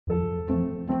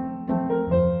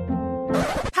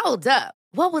Hold up.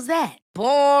 What was that?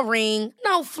 Boring.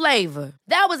 No flavor.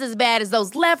 That was as bad as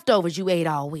those leftovers you ate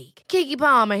all week. Keke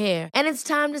Palmer here, and it's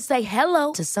time to say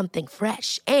hello to something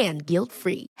fresh and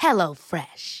guilt-free. Hello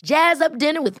Fresh. Jazz up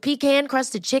dinner with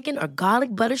pecan-crusted chicken or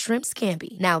garlic butter shrimp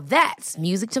scampi. Now that's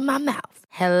music to my mouth.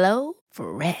 Hello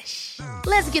Fresh.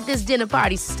 Let's get this dinner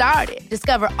party started.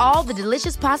 Discover all the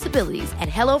delicious possibilities at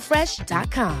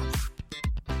hellofresh.com.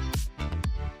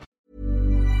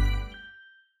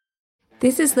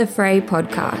 This is the Frey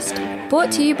podcast,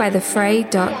 brought to you by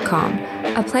thefrey.com,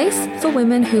 a place for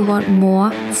women who want more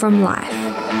from life.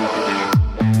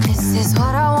 This is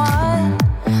what I want,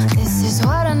 this is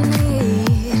what I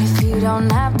need. If you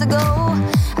don't have to go,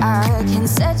 I can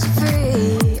set you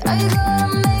free. Are you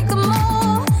gonna make a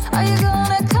move? Are you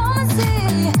gonna come and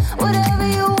see? Whatever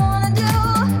you wanna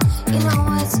do, you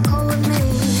know it's cool with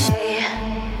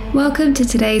me. Welcome to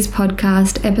today's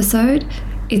podcast episode.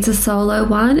 It's a solo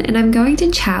one, and I'm going to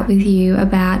chat with you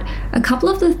about a couple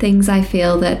of the things I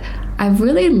feel that I've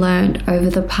really learned over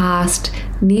the past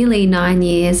nearly 9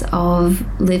 years of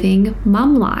living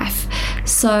mum life.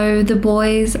 So the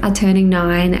boys are turning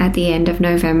 9 at the end of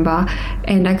November,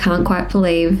 and I can't quite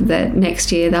believe that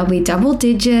next year they'll be double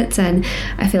digits, and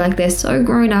I feel like they're so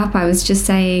grown up. I was just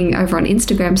saying over on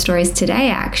Instagram stories today,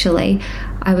 actually,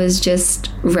 I was just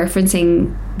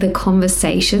referencing the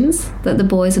conversations that the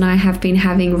boys and I have been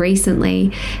having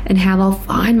recently, and how I'll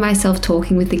find myself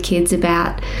talking with the kids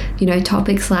about,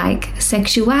 topics like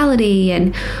sexuality.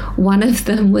 And one of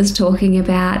them was talking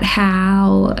about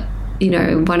how,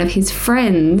 one of his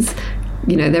friends,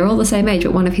 they're all the same age,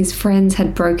 but one of his friends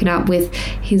had broken up with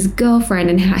his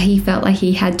girlfriend, and how he felt like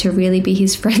he had to really be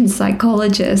his friend's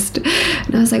psychologist.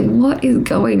 And I was like, what is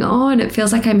going on? It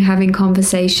feels like I'm having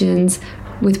conversations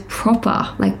with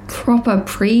proper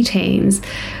preteens,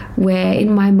 where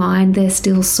in my mind they're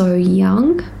still so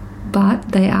young,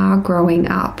 but they are growing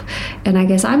up. And I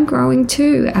guess I'm growing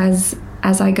too as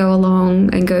I go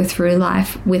along and go through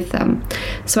life with them.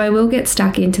 So I will get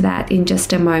stuck into that in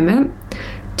just a moment.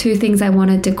 Two things I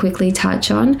wanted to quickly touch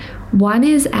on. One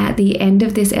is, at the end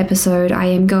of this episode, I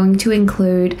am going to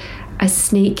include a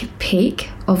sneak peek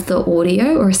of the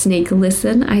audio, or a sneak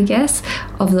listen, I guess,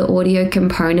 of the audio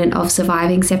component of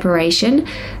Surviving Separation.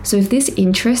 So if this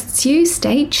interests you,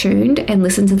 stay tuned and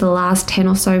listen to the last 10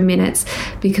 or so minutes,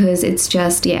 because it's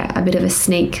just, a bit of a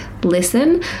sneak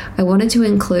listen. I wanted to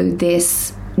include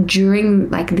this during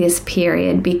this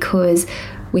period because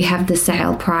we have the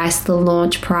sale price, the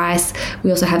launch price. We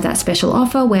also have that special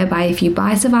offer whereby if you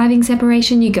buy Surviving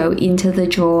Separation, you go into the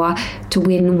draw to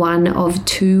win one of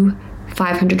 2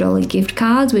 $500 gift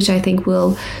cards, which I think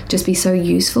will just be so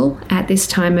useful at this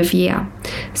time of year.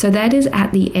 So that is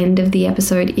at the end of the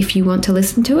episode if you want to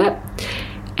listen to it.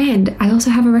 And I also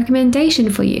have a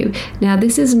recommendation for you. Now,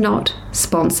 this is not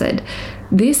sponsored.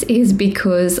 This is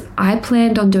because I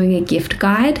planned on doing a gift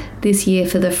guide this year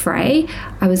for the Frey.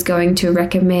 I was going to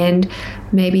recommend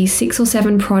maybe 6 or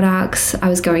 7 products. I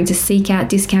was going to seek out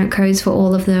discount codes for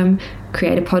all of them,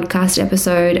 create a podcast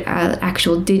episode, an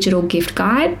actual digital gift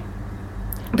guide.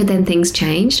 But then things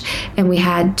changed, and we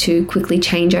had to quickly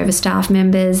change over staff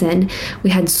members, and we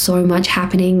had so much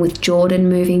happening with Jordan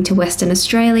moving to Western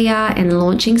Australia and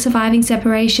launching Surviving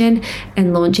Separation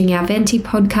and launching our Venti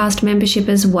podcast membership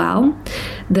as well,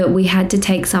 that we had to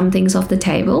take some things off the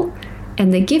table.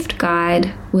 And the gift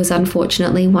guide was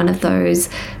unfortunately one of those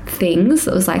things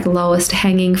that was like lowest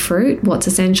hanging fruit. What's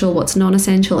essential, what's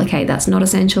non-essential? Okay, that's not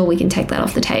essential. We can take that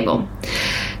off the table.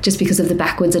 Just because of the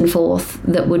backwards and forth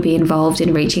that would be involved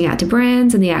in reaching out to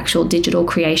brands and the actual digital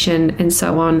creation and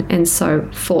so on and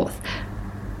so forth.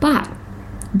 But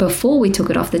before we took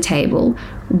it off the table,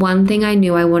 one thing I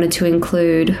knew I wanted to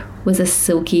include was a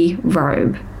silky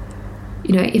robe.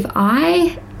 If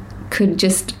I could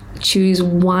just choose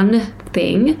one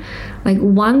thing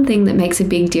that makes a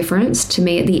big difference to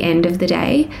me at the end of the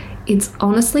day, it's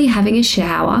honestly having a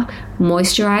shower,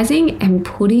 moisturizing, and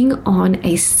putting on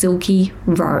a silky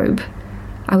robe.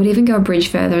 I would even go a bridge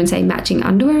further and say matching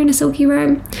underwear in a silky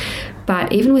robe.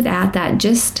 But even without that,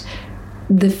 just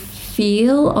the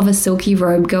feel of a silky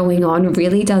robe going on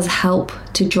really does help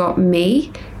to drop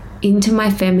me into my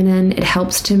feminine. It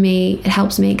helps me,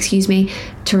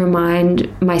 to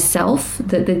remind myself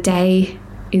that the day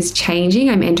is changing.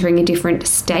 I'm entering a different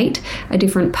state, a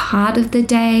different part of the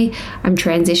day. I'm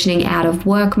transitioning out of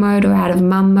work mode or out of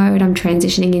mum mode. I'm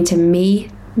transitioning into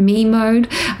me mode.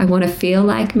 I want to feel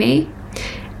like me.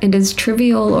 And as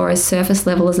trivial or as surface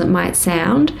level as it might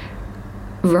sound,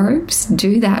 robes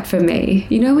do that for me.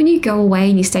 When you go away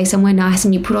and you stay somewhere nice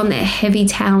and you put on that heavy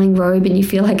toweling robe and you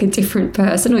feel like a different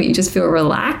person, or you just feel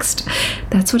relaxed,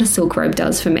 that's what a silk robe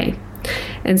does for me.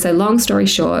 And so long story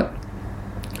short,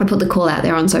 I put the call out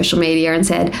there on social media and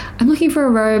said, I'm looking for a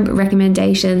robe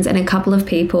recommendations, and a couple of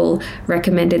people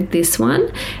recommended this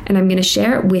one, and I'm going to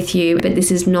share it with you, but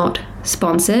this is not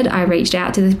sponsored. I reached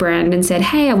out to this brand and said,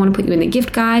 hey, I want to put you in the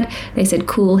gift guide. They said,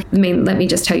 cool. Let me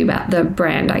just tell you about the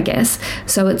brand, I guess.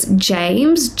 So it's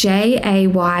Jaymes,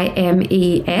 Jaymes.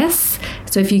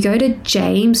 So if you go to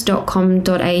jaymes.com.au,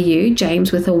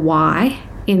 Jaymes with a Y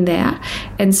in there,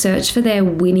 and search for their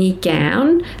Winnie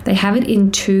gown. They have it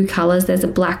in 2 colors. There's a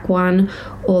black one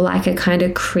or like a kind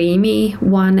of creamy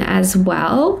one as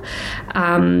well.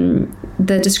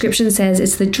 The description says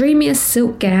it's the dreamiest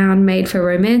silk gown made for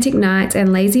romantic nights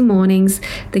and lazy mornings.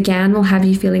 The gown will have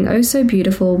you feeling oh so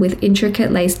beautiful with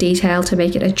intricate lace detail to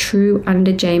make it a true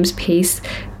under Jaymes piece.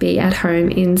 Be at home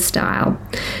in style.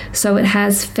 So it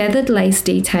has feathered lace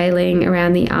detailing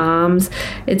around the arms.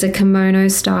 It's a kimono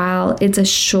style. It's a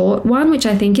short one, which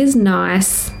I think is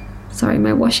nice. Sorry,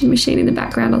 my washing machine in the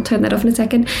background. I'll turn that off in a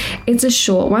second. It's a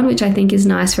short one, which I think is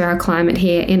nice for our climate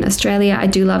here in Australia. I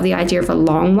do love the idea of a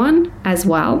long one as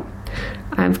well.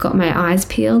 I've got my eyes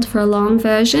peeled for a long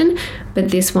version, but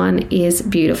this one is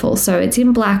beautiful. So it's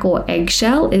in black or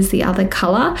eggshell is the other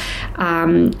color,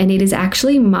 and it is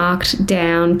actually marked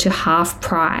down to half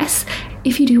price.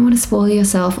 If you do want to spoil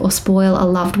yourself or spoil a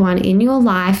loved one in your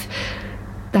life,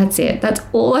 that's it. That's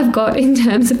all I've got in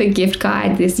terms of a gift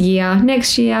guide this year.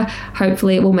 Next year,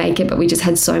 hopefully it will make it, but we just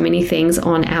had so many things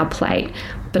on our plate.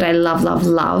 But I love, love,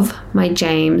 love my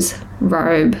Jaymes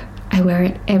robe. I wear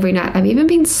it every night. I've even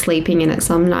been sleeping in it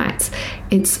some nights.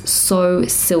 It's so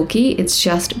silky. It's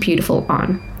just beautiful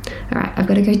on. All right, I've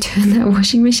got to go turn that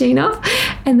washing machine off,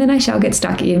 and then I shall get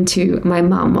stuck into my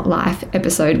mum life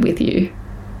episode with you.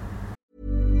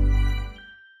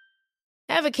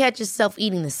 Ever catch yourself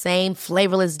eating the same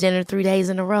flavorless dinner 3 days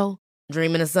in a row?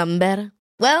 Dreaming of something better?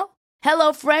 Well,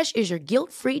 HelloFresh is your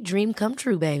guilt-free dream come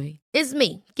true, baby. It's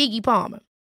me, Keke Palmer.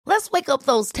 Let's wake up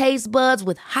those taste buds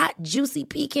with hot, juicy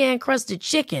pecan-crusted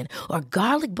chicken or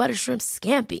garlic butter shrimp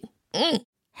scampi.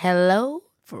 Hello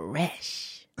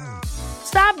Fresh.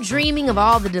 Stop dreaming of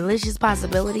all the delicious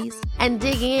possibilities and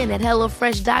dig in at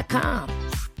HelloFresh.com.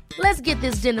 Let's get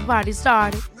this dinner party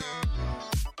started.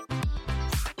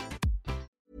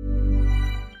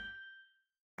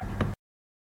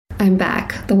 I'm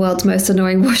back. The world's most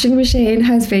annoying washing machine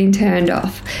has been turned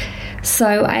off.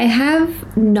 So I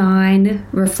have 9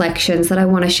 reflections that I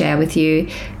want to share with you,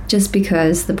 just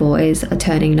because the boys are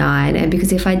turning 9, and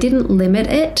because if I didn't limit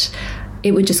it,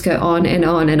 it would just go on and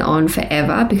on and on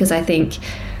forever, because I think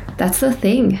that's the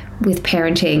thing with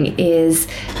parenting is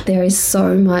there is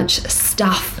so much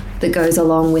stuff that goes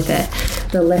along with it.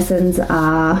 The lessons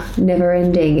are never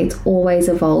ending. It's always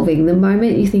evolving. The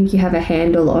moment you think you have a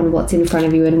handle on what's in front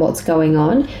of you and what's going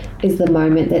on is the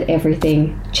moment that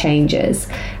everything changes.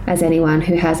 As anyone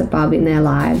who has a bub in their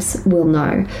lives will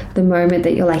know, the moment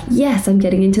that you're like, yes, I'm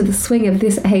getting into the swing of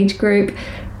this age group,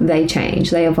 they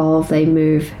change, they evolve, they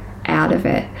move out of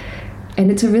it. And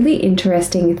it's a really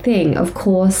interesting thing. Of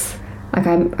course, like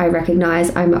I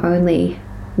recognize I'm only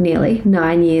nearly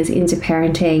 9 years into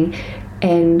parenting,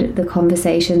 and the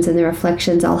conversations and the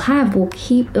reflections I'll have will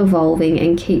keep evolving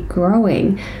and keep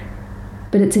growing.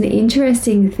 But it's an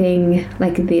interesting thing,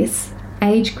 like this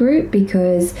age group,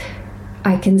 because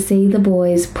I can see the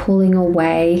boys pulling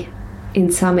away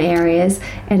in some areas,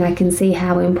 and I can see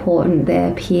how important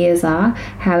their peers are,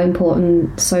 how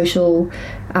important social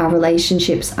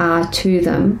relationships are to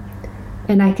them.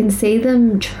 And I can see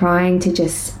them trying to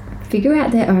just figure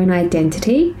out their own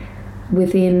identity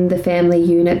within the family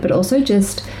unit, but also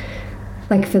just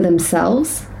like for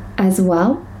themselves as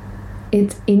well.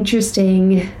 It's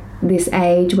interesting, this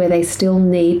age where they still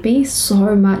need me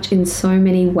so much in so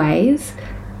many ways,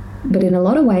 but in a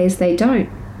lot of ways they don't.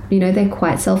 You know, they're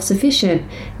quite self-sufficient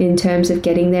in terms of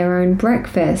getting their own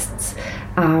breakfasts,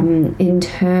 in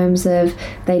terms of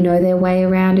they know their way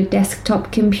around a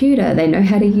desktop computer, they know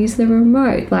how to use the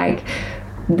remote. Like,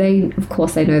 of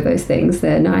course they know those things,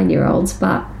 they're 9-year-olds,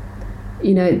 but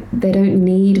you know, they don't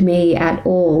need me at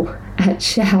all at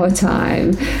shower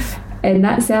time. And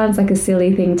that sounds like a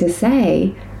silly thing to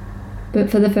say, but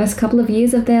for the first couple of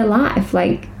years of their life,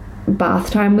 like,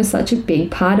 bath time was such a big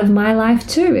part of my life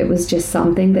too. It was just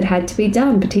something that had to be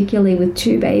done, particularly with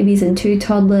 2 babies and 2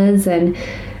 toddlers. And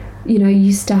you know,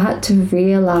 you start to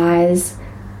realize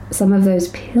some of those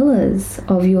pillars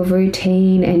of your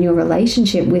routine and your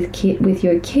relationship with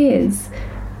your kids.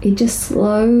 It just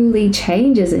slowly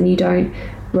changes, and you don't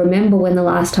remember when the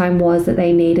last time was that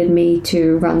they needed me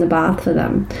to run the bath for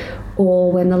them,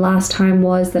 or when the last time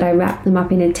was that I wrapped them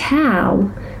up in a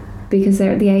towel, because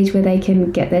they're at the age where they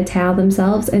can get their towel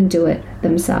themselves and do it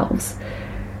themselves.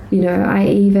 I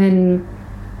even,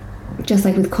 just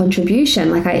like with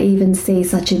contribution, like I even see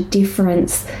such a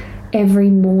difference every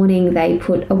morning. They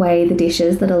put away the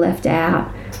dishes that are left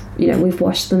out. We've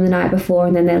washed them the night before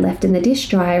and then they're left in the dish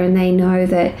dryer, and they know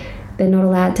that they're not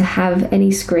allowed to have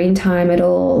any screen time at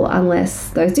all unless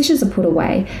those dishes are put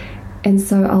away. And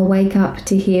so I'll wake up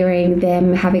to hearing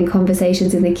them having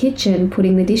conversations in the kitchen,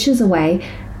 putting the dishes away.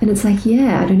 And it's like,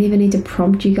 yeah, I don't even need to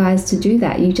prompt you guys to do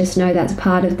that. You just know that's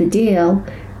part of the deal.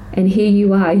 And here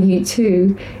you are, you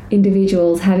two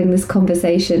individuals, having this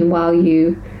conversation while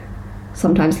you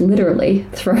sometimes literally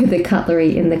throw the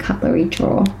cutlery in the cutlery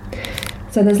drawer.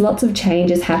 So there's lots of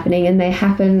changes happening, and they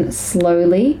happen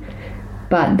slowly.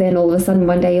 But then all of a sudden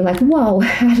one day you're like, whoa,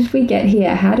 how did we get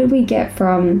here? How did we get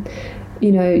from,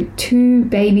 2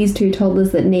 babies, 2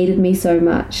 toddlers that needed me so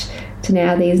much, to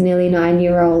now these nearly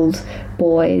 9-year-old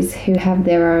boys who have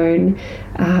their own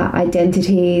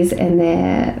identities and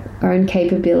their own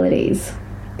capabilities.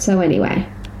 So anyway,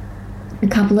 a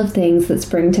couple of things that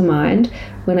spring to mind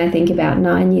when I think about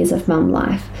 9 years of mum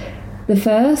life. The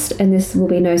first, and this will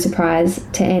be no surprise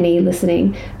to any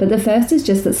listening, but the first is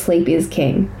just that sleep is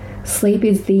king. Sleep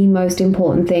is the most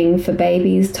important thing for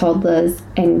babies, toddlers,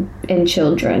 and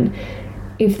children.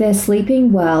 If they're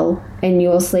sleeping well and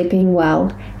you're sleeping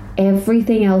well,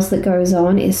 everything else that goes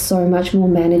on is so much more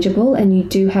manageable, and you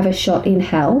do have a shot in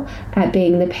hell at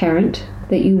being the parent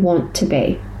that you want to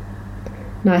be.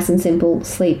 Nice and simple,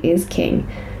 sleep is king.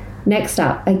 Next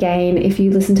up, again, if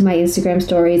you listen to my Instagram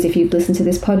stories, if you've listened to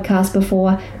this podcast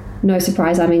before, no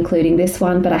surprise I'm including this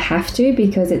one, but I have to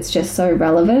because it's just so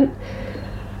relevant.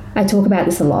 I talk about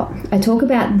this a lot. I talk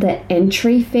about the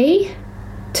entry fee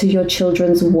to your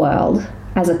children's world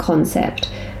as a concept.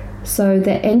 So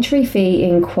the entry fee,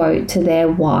 in quote, to their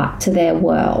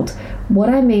world. What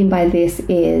I mean by this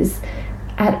is,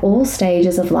 at all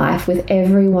stages of life, with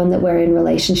everyone that we're in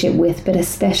relationship with, but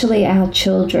especially our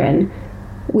children,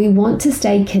 we want to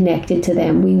stay connected to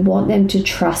them. We want them to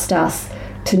trust us,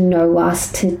 to know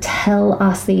us, to tell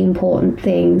us the important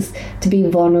things, to be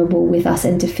vulnerable with us,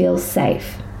 and to feel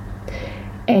safe.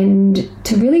 And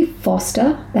to really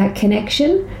foster that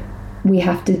connection, we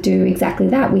have to do exactly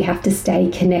that. We have to stay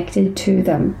connected to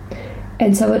them.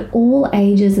 And so at all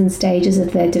ages and stages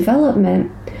of their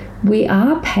development, we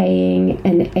are paying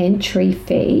an entry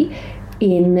fee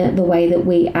in the way that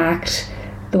we act,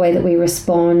 the way that we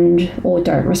respond or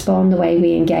don't respond, the way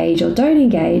we engage or don't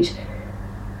engage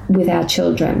with our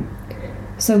children.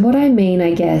 So what I mean,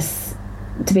 I guess,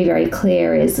 to be very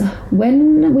clear, is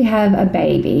when we have a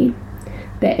baby,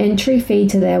 the entry fee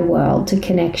to their world, to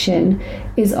connection,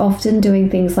 is often doing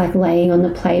things like laying on the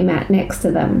play mat next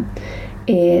to them.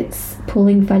 It's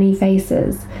pulling funny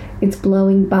faces. It's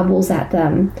blowing bubbles at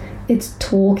them. It's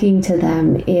talking to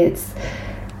them. It's,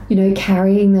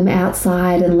 carrying them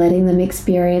outside and letting them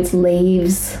experience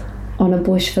leaves on a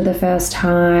bush for the first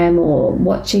time, or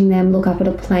watching them look up at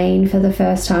a plane for the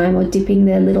first time, or dipping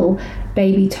their little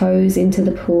baby toes into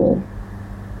the pool.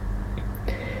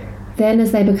 Then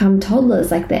as they become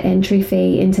toddlers, like the entry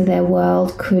fee into their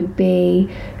world could be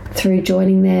through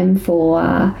joining them for,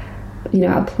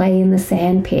 a play in the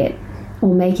sand pit,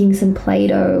 or making some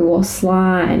Play-Doh or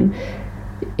slime.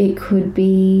 It could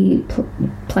be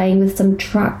playing with some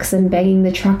trucks and banging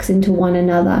the trucks into one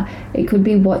another. It could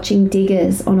be watching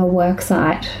diggers on a work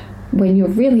site when you're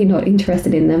really not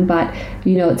interested in them, but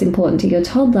it's important to your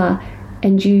toddler,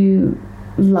 and you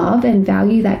love and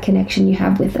value that connection you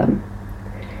have with them.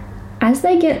 As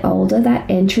they get older, that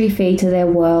entry fee to their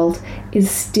world is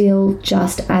still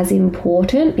just as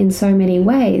important in so many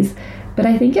ways, but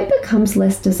I think it becomes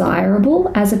less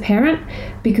desirable as a parent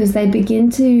because they begin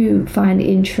to find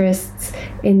interests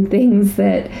in things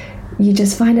that you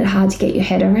just find it hard to get your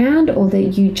head around, or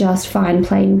that you just find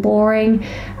plain boring,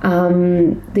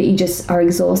 that you just are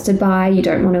exhausted by, you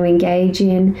don't want to engage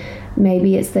in.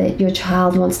 Maybe it's that your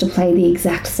child wants to play the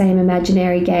exact same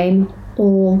imaginary game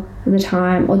all the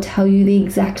time, or tell you the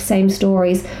exact same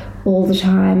stories all the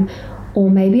time. Or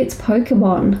maybe it's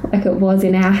Pokemon, like it was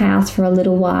in our house for a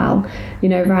little while.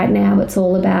 Right now it's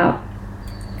all about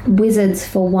wizards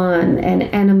for one and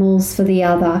animals for the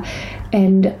other.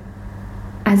 And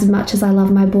as much as I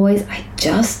love my boys, I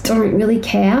just don't really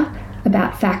care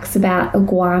about facts about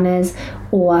iguanas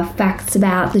or facts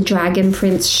about the Dragon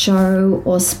Prince show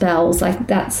or spells. Like,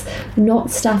 that's not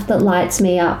stuff that lights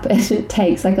me up, and it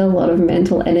takes like a lot of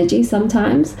mental energy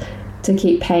sometimes to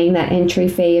keep paying that entry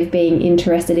fee of being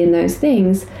interested in those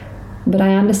things. But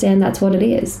I understand that's what it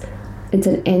is. It's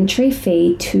an entry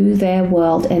fee to their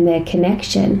world and their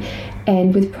connection.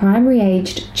 And with primary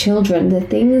aged children, the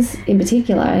things in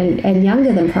particular, and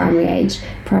younger than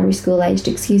primary school aged,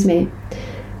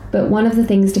 But one of the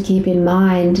things to keep in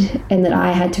mind, and that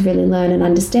I had to really learn and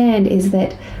understand, is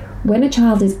that when a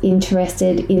child is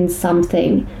interested in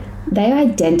something, they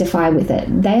identify with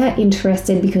it. They are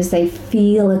interested because they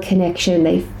feel a connection.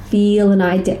 They feel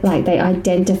they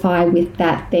identify with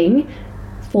that thing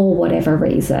for whatever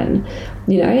reason,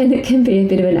 and it can be a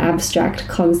bit of an abstract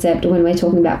concept when we're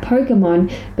talking about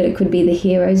Pokemon, but it could be the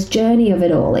hero's journey of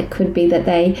it all. It could be that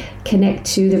they connect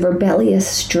to the rebellious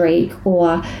streak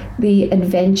or the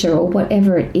adventure or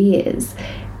whatever it is.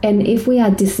 And if we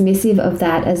are dismissive of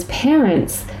that as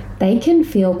parents, they can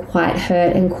feel quite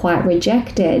hurt and quite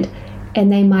rejected, and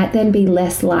they might then be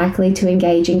less likely to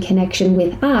engage in connection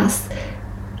with us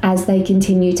as they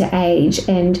continue to age.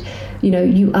 And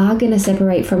you are going to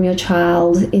separate from your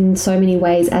child in so many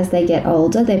ways as they get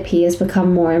older. Their peers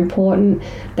become more important.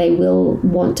 They will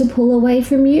want to pull away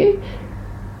from you.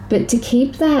 But to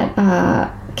keep that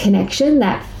connection,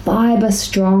 that fiber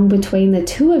strong between the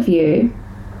two of you,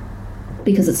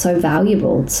 because it's so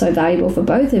valuable for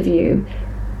both of you,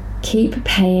 keep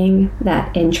paying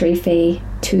that entry fee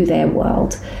to their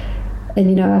world.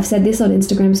 And I've said this on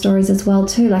Instagram stories as well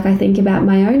too. Like, I think about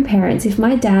my own parents. If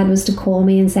my dad was to call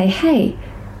me and say, "Hey,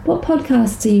 what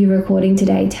podcasts are you recording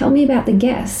today? Tell me about the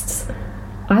guests,"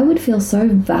 I would feel so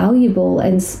valuable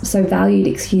and so valued,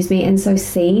 and so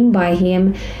seen by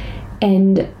him.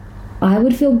 And I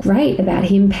would feel great about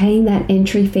him paying that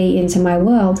entry fee into my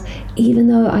world, even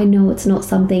though I know it's not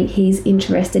something he's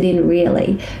interested in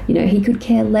really. He could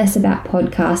care less about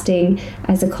podcasting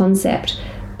as a concept.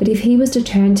 But if he was to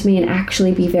turn to me and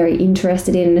actually be very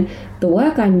interested in the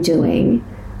work I'm doing,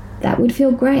 that would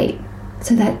feel great.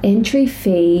 So that entry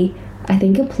fee, I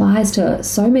think, applies to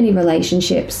so many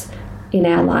relationships in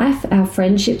our life, our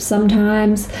friendships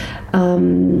sometimes, our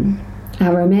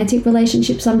romantic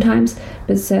relationships sometimes,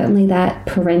 but certainly that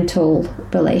parental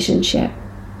relationship.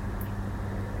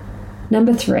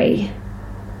 Number 3,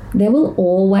 there will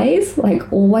always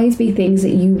be things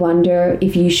that you wonder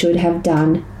if you should have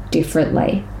done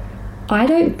differently. I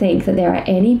don't think that there are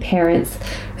any parents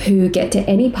who get to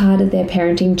any part of their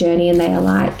parenting journey and they are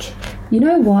like, "You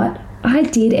know what? I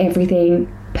did everything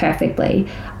perfectly.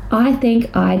 I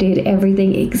think I did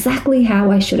everything exactly how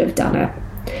I should have done it."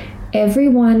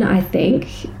 Everyone, I think,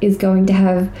 is going to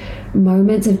have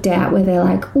moments of doubt where they're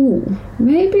like, "Ooh,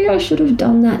 maybe I should have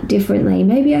done that differently.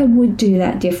 Maybe I would do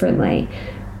that differently."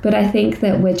 But I think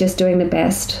that we're just doing the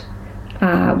best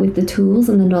with the tools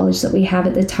and the knowledge that we have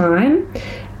at the time,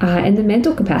 and the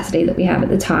mental capacity that we have at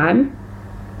the time.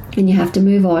 And you have to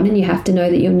move on, and you have to know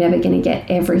that you're never going to get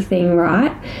everything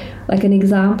right. Like an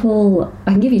example,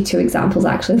 I can give you 2 examples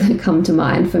actually that come to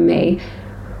mind for me.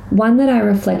 One that I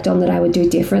reflect on that I would do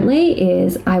differently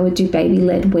is I would do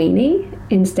baby-led weaning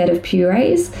instead of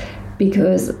purees,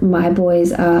 because my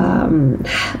boys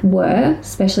were,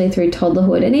 especially through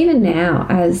toddlerhood and even now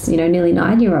as nearly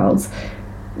 9-year-olds,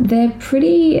 they're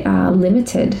pretty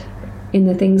limited in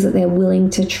the things that they're willing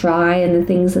to try and the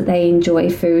things that they enjoy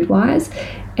food-wise.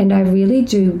 And I really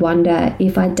do wonder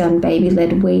if I'd done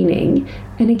baby-led weaning.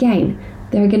 And again,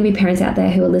 there are going to be parents out there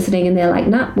who are listening and they're like,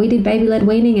 "Nah, we did baby-led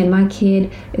weaning and my kid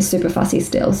is super fussy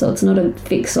still, so it's not a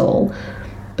fix-all."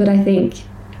 But I think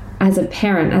as a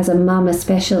parent, as a mum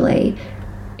especially,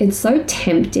 it's so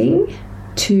tempting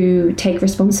to take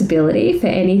responsibility for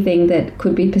anything that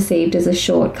could be perceived as a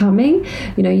shortcoming.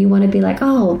 You want to be like,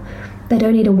 "Oh, they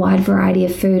don't eat a wide variety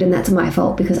of food and that's my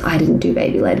fault because I didn't do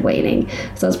baby-led weaning."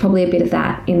 So there's probably a bit of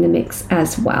that in the mix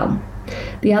as well.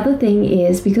 The other thing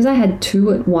is, because I had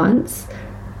 2 at once,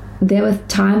 there were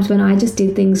times when I just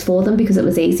did things for them because it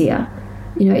was easier.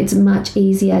 It's much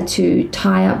easier to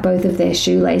tie up both of their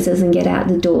shoelaces and get out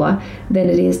the door than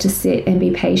it is to sit and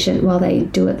be patient while they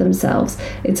do it themselves.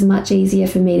 It's much easier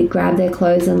for me to grab their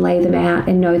clothes and lay them out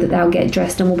and know that they'll get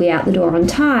dressed and will be out the door on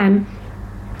time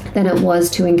than it was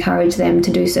to encourage them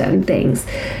to do certain things.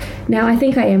 Now, I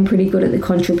think I am pretty good at the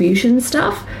contribution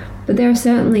stuff, but there are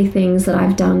certainly things that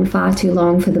I've done far too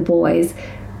long for the boys,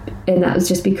 and that was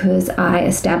just because I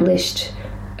established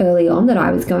early on that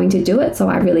I was going to do it, so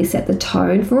I really set the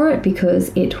tone for it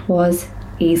because it was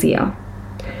easier.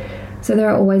 So there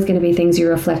are always going to be things you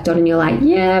reflect on and you're like,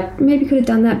 "Yeah, maybe could have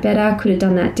done that better, could have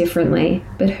done that differently,"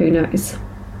 but who knows.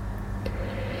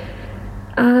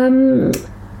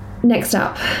 Next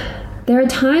up, there are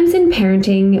times in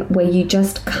parenting where you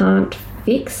just can't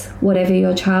fix whatever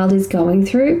your child is going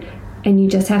through, and you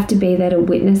just have to be there to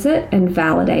witness it and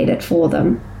validate it for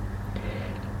them.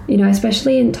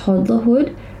 Especially in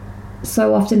toddlerhood,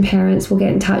 so often parents will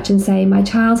get in touch and say, "My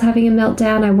child's having a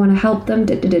meltdown, I want to help them,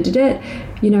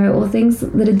 or things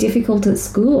that are difficult at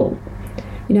school.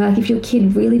 Like if your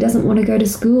kid really doesn't want to go to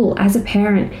school, as a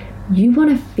parent, you want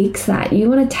to fix that. You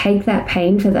want to take that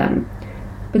pain for them.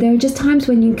 But there are just times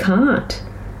when you can't.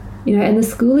 You know, and the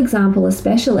school example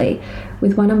especially,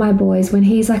 with one of my boys, when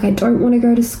he's like, I don't want to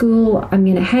go to school, I'm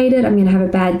going to hate it, I'm going to have a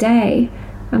bad day.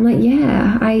 I'm like,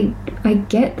 yeah, I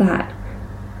get that.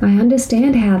 I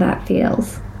understand how that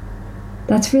feels.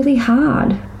 That's really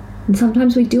hard. And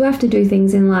sometimes we do have to do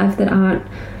things in life that aren't,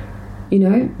 you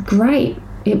know, great.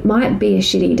 It might be a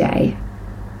shitty day.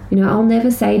 You know, I'll never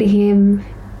say to him,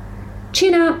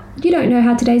 chin up, you don't know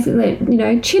how today's, you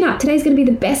know, chin up, today's going to be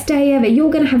the best day ever, you're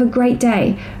going to have a great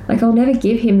day. Like, I'll never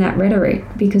give him that rhetoric,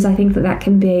 because I think that that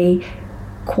can be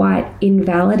quite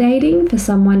invalidating for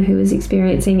someone who is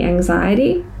experiencing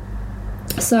anxiety.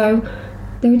 So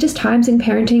there are just times in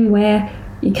parenting where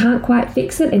you can't quite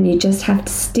fix it, and you just have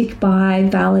to stick by,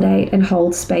 validate, and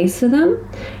hold space for them,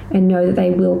 and know that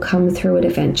they will come through it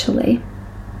eventually.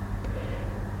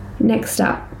 Next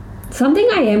up, something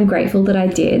I am grateful that I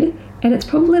did, and it's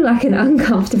probably like an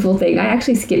uncomfortable thing. I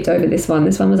actually skipped over this one.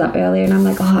 This one was up earlier, and I'm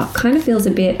like, oh, it kind of feels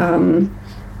a bit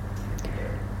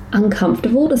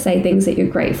uncomfortable to say things that you're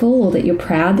grateful or that you're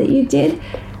proud that you did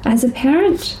as a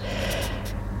parent.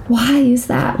 Why is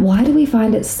that? Why do we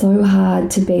find it so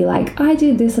hard to be like, I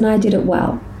did this and I did it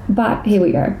well? But here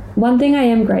we go. One thing I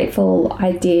am grateful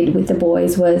I did with the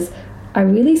boys was I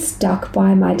really stuck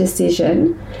by my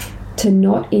decision to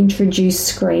not introduce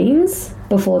screens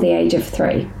before the age of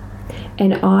 3.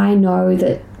 And I know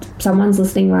that someone's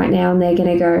listening right now and they're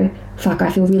going to go, fuck, I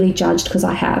feel really judged because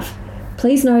I have.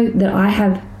 Please know that I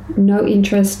have no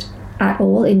interest at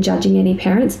all in judging any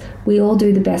parents. We all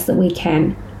do the best that we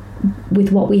can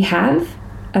with what we have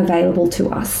available to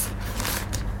us.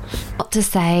 Not to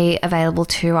say available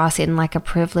to us in like a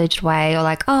privileged way, or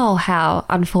like, oh, how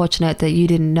unfortunate that you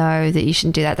didn't know that you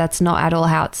shouldn't do that. That's not at all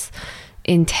how it's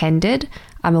intended.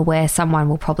 I'm aware someone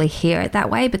will probably hear it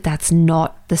that way, but that's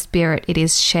not the spirit it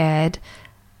is shared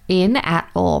in at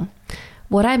all.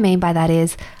 What I mean by that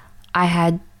is I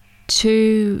had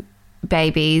 2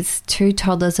 babies, 2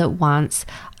 toddlers at once.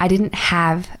 I didn't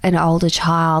have an older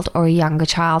child or a younger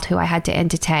child who I had to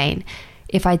entertain.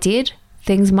 If I did,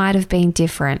 things might have been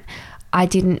different. I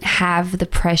didn't have the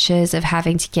pressures of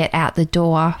having to get out the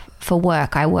door for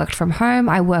work. I worked from home.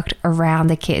 I worked around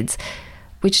the kids,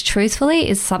 which truthfully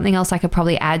is something else I could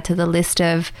probably add to the list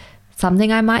of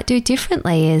something I might do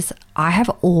differently. Is I have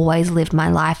always lived my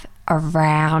life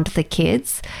around the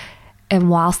kids. And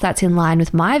whilst that's in line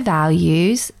with my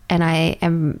values, and I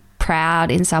am proud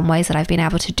in some ways that I've been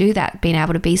able to do that, being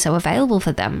able to be so available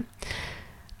for them,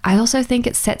 I also think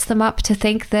it sets them up to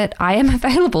think that I am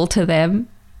available to them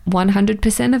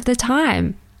 100% of the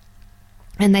time.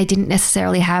 And they didn't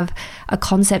necessarily have a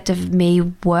concept of me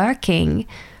working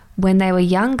when they were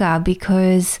younger,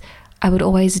 because I would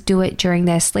always do it during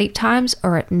their sleep times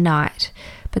or at night.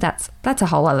 But that's a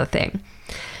whole other thing.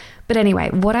 But anyway,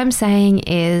 what I'm saying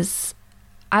is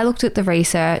I looked at the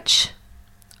research.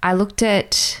 I looked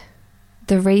at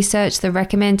the research, the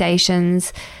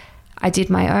recommendations. I did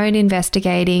my own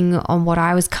investigating on what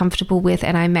I was comfortable with,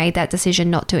 and I made that decision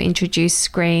not to introduce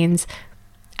screens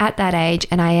at that age,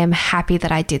 and I am happy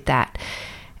that I did that.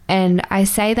 And I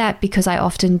say that because I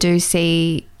often do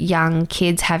see young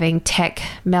kids having tech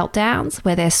meltdowns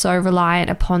where they're so reliant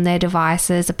upon their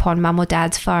devices, upon mum or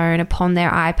dad's phone, upon their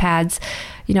iPads.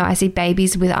 You know, I see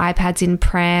babies with iPads in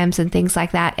prams and things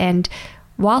like that. And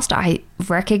whilst I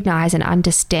recognize and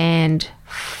understand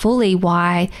fully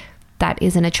why that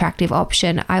is an attractive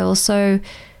option, I also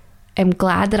am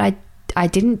glad that I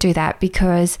didn't do that,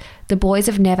 because the boys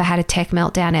have never had a tech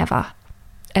meltdown ever.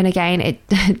 And again,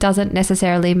 it doesn't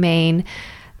necessarily mean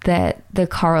that the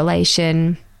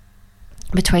correlation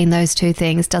between those two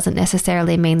things doesn't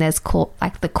necessarily mean there's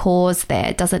the cause there.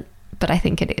 It doesn't, but I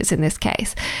think it is in this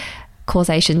case.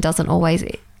 Correlation doesn't always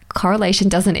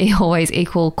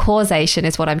equal causation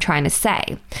is what I'm trying to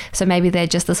say. So maybe they're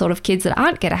just the sort of kids that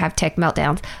aren't going to have tech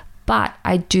meltdowns. But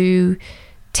I do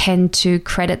tend to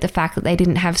credit the fact that they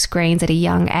didn't have screens at a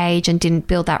young age and didn't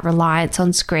build that reliance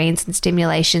on screens and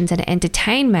stimulations and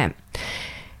entertainment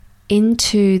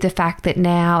into the fact that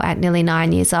now at nearly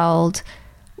 9 years old,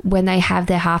 when they have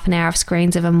their half an hour of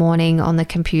screens of a morning on the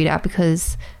computer,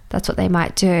 because that's what they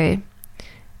might do,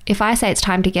 if I say it's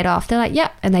time to get off, they're like,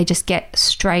 yep, and they just get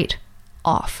straight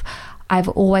off. I've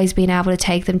always been able to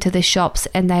take them to the shops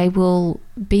and they will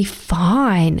be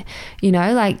fine. You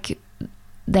know, like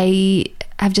they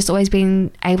have just always been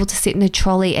able to sit in a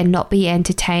trolley and not be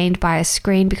entertained by a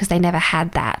screen because they never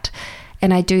had that.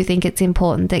 And I do think it's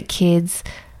important that kids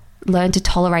learn to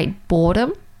tolerate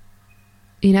boredom.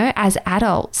 You know, as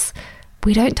adults,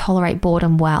 we don't tolerate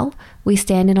boredom well. We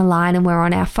stand in a line and we're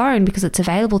on our phone because it's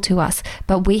available to us.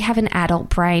 but we have an adult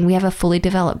brain. We have a fully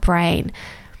developed brain.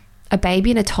 A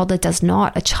baby and a toddler does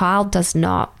not. A child does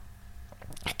not.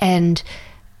 And,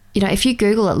 you know, if you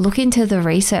Google it, look into the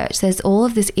research, there's all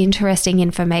of this interesting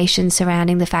information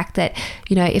surrounding the fact that,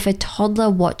 you know, if a toddler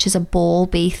watches a ball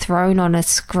be thrown on a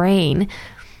screen,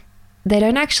 they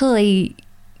don't actually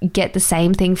get the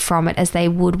same thing from it as they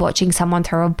would watching someone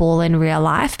throw a ball in real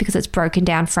life, because it's broken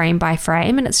down frame by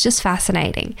frame, and it's just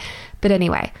fascinating. But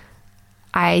anyway,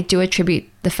 I do attribute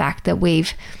the fact that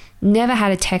we've never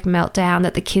had a tech meltdown,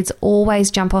 that the kids always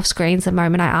jump off screens the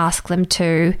moment I ask them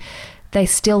to. They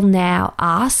still now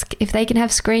ask if they can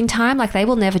have screen time. Like, they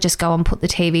will never just go and put the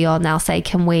TV on. They'll say,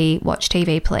 can we watch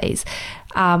TV, please?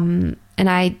 And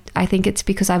I think it's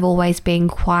because I've always been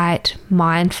quite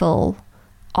mindful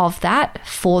of that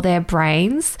for their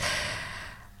brains.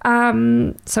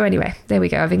 So anyway, there we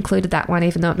go. I've included that one,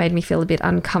 even though it made me feel a bit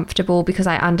uncomfortable, because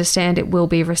I understand it will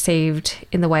be received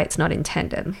in the way it's not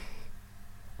intended.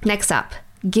 Next up,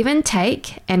 give and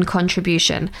take and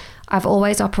contribution. I've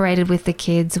always operated with the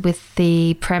kids with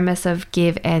the premise of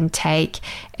give and take,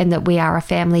 and that we are a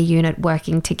family unit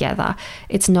working together.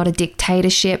 It's not a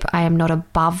dictatorship. I am not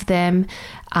above them.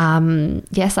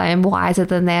 Yes, I am wiser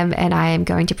than them, and I am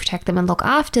going to protect them and look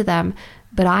after them,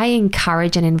 but I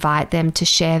encourage and invite them to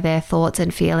share their thoughts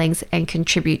and feelings and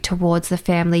contribute towards the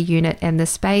family unit and the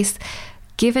space.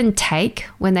 Give and take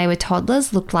when they were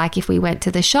toddlers looked like, if we went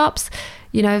to the shops,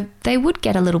 you know, they would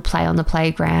get a little play on the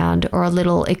playground or a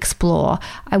little explore.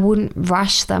 I wouldn't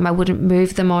rush them. I wouldn't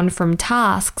move them on from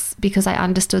tasks, because I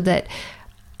understood that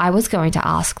I was going to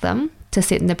ask them to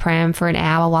sit in the pram for an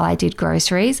hour while I did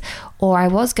groceries, or I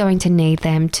was going to need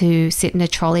them to sit in a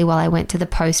trolley while I went to the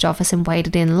post office and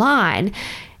waited in line.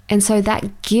 And so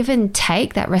that give and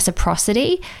take, that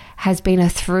reciprocity, has been a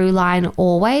through line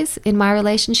always in my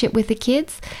relationship with the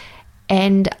kids.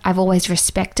 And I've always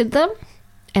respected them.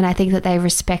 And I think that they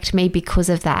respect me because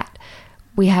of that.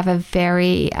 We have a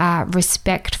very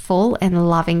respectful and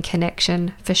loving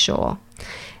connection, for sure.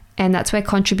 And that's where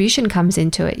contribution comes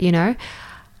into it, you know.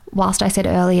 Whilst I said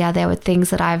earlier there were things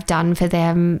that I've done for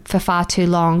them for far too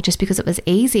long just because it was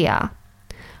easier,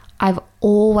 I've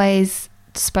always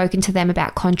spoken to them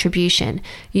about contribution.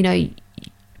 You know,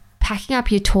 packing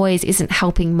up your toys isn't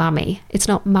helping mummy. It's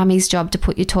not mummy's job to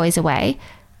put your toys away.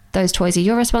 Those toys are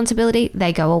your responsibility.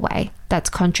 They go away. That's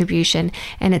contribution,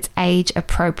 and it's age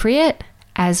appropriate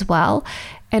as well.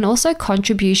 And also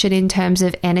contribution in terms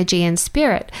of energy and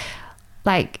spirit.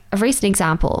 Like a recent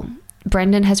example,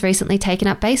 Brendan has recently taken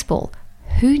up baseball.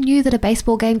 Who knew that a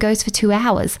baseball game goes for 2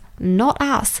 hours? Not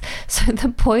us. So the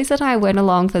boys and I went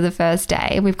along for the first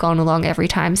day, and we've gone along every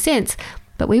time since.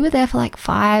 But we were there for like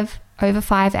over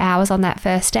 5 hours on that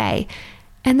first day.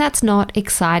 And that's not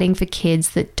exciting for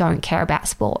kids that don't care about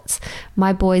sports.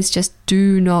 My boys just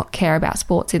do not care about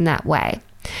sports in that way.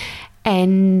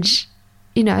 And,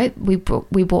 you know, we brought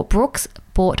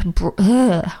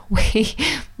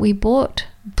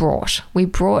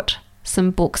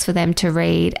some books for them to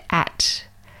read at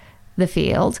the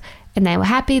field, and they were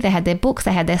happy. They had their books,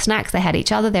 they had their snacks, they had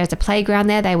each other. There's a playground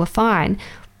there. They were fine.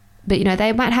 But, you know,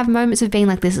 they might have moments of being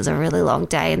like, this is a really long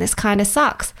day and this kind of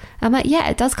sucks. I'm like, yeah,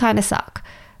 it does kind of suck.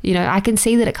 You know, I can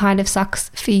see that it kind of sucks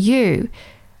for you.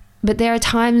 But there are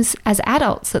times as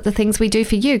adults that the things we do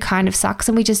for you kind of sucks,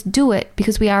 and we just do it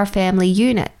because we are a family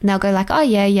unit. And they'll go like, oh,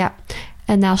 yeah.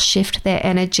 And they'll shift their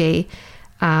energy.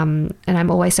 And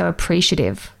I'm always so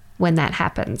appreciative when that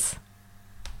happens.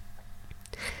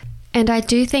 And I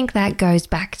do think that goes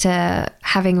back to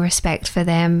having respect for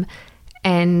them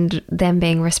and them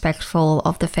being respectful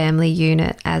of the family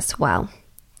unit as well.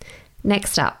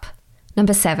 Next up,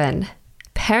 number 7,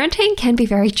 parenting can be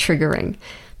very triggering.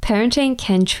 Parenting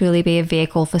can truly be a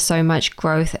vehicle for so much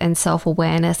growth and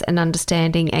self-awareness and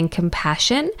understanding and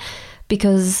compassion,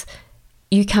 because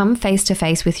you come face to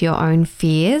face with your own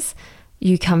fears.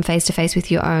 You come face to face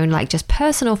with your own, like, just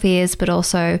personal fears, but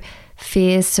also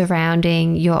fears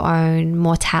surrounding your own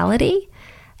mortality.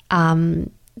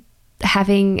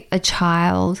 Having a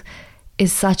child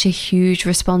is such a huge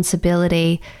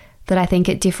responsibility that I think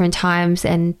at different times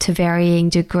and to varying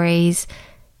degrees,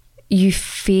 you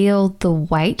feel the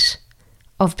weight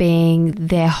of being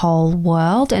their whole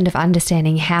world and of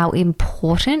understanding how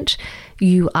important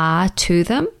you are to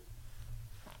them.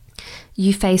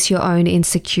 You face your own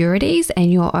insecurities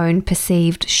and your own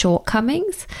perceived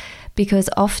shortcomings, because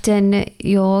often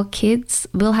your kids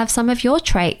will have some of your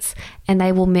traits and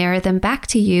they will mirror them back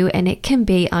to you, and it can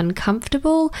be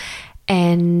uncomfortable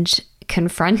and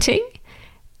confronting.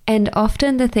 And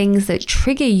often the things that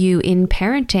trigger you in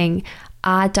parenting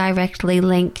are directly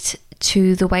linked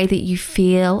to the way that you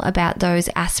feel about those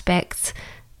aspects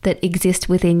that exist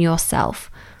within yourself.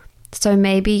 So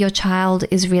maybe your child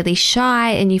is really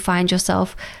shy and you find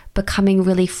yourself becoming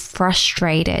really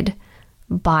frustrated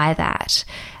by that.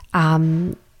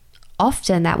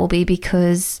 Often that will be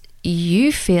because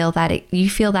you feel that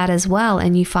as well,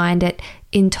 and you find it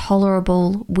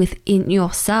intolerable within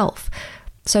yourself.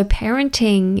 So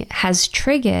parenting has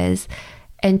triggers,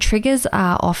 and triggers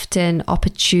are often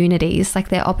opportunities. Like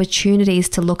they're opportunities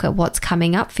to look at what's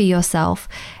coming up for yourself,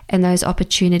 and those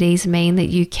opportunities mean that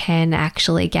you can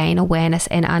actually gain awareness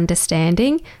and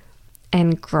understanding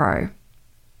and grow.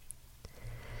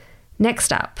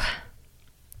 Next up,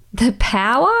 the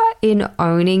power in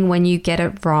owning when you get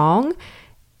it wrong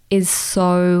is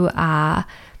so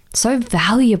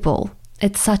valuable.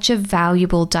 It's such a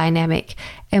valuable dynamic.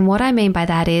 And what I mean by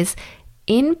that is,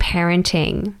 in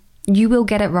parenting, you will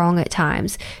get it wrong at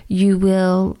times. You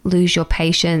will lose your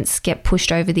patience, get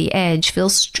pushed over the edge, feel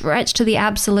stretched to the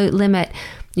absolute limit.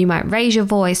 You might raise your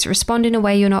voice, respond in a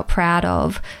way you're not proud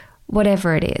of,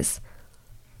 whatever it is.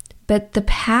 But the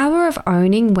power of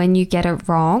owning when you get it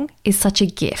wrong is such a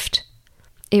gift.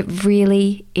 It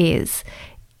really is.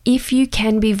 If you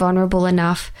can be vulnerable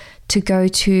enough to go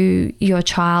to your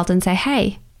child and say,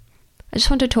 hey, I just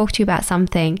want to talk to you about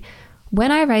something.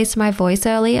 When I raised my voice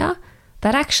earlier,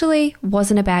 that actually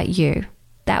wasn't about you.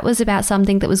 That was about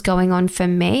something that was going on for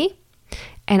me.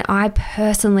 And I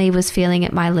personally was feeling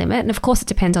at my limit. And of course, it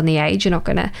depends on the age. You're not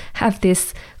going to have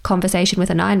this conversation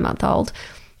with a 9-month-old.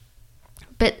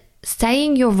 But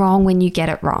saying you're wrong when you get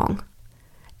it wrong.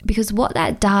 Because what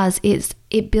that does is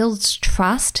it builds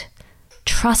trust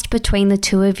between the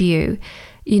two of you.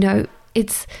 You know,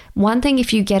 it's one thing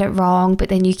if you get it wrong, but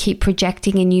then you keep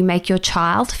projecting and you make your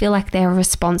child feel like they're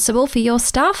responsible for your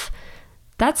stuff.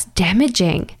 That's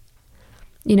damaging.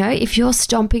 You know, if you're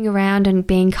stomping around and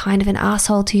being kind of an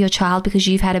asshole to your child because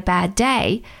you've had a bad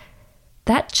day,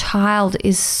 that child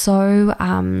is so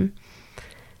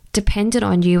dependent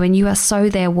on you, and you are so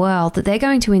their world, that they're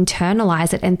going to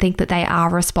internalize it and think that they are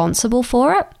responsible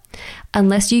for it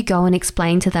unless you go and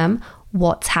explain to them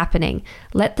what's happening.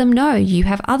 Let them know you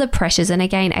have other pressures, and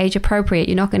again, age appropriate.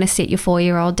 You're not going to sit your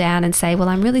 4-year-old down and say, well,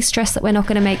 I'm really stressed that we're not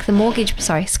going to make the mortgage,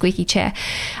 squeaky chair.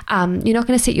 You're not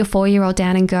going to sit your 4-year-old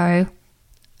down and go,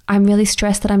 I'm really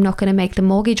stressed that I'm not going to make the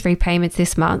mortgage repayments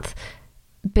this month.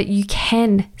 But you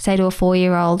can say to a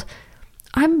 4-year-old,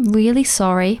 I'm really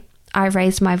sorry I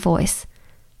raised my voice.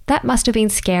 That must have been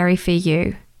scary for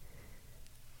you.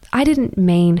 I didn't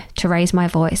mean to raise my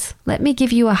voice. Let me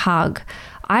give you a hug.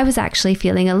 I was actually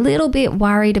feeling a little bit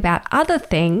worried about other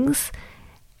things,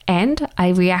 and I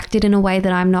reacted in a way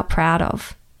that I'm not proud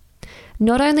of.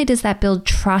 Not only does that build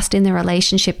trust in the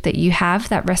relationship that you have,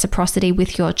 that reciprocity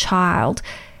with your child,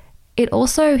 it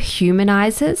also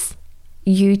humanizes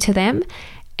you to them,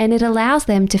 and it allows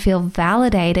them to feel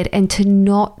validated and to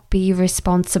not be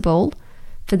responsible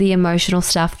for the emotional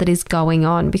stuff that is going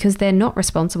on, because they're not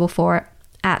responsible for it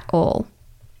at all.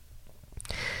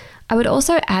 I would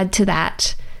also add to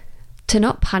that to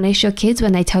not punish your kids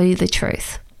when they tell you the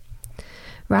truth,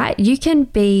 right? You can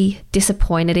be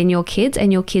disappointed in your kids,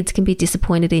 and your kids can be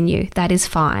disappointed in you. That is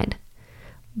fine.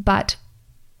 But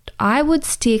I would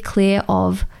steer clear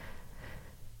of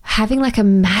having like a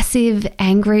massive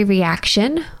angry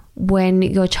reaction when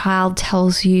your child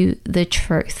tells you the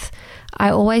truth. I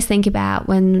always think about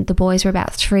when the boys were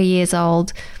about 3 years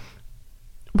old.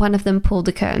 One of them pulled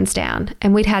the curtains down,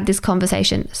 and we'd had this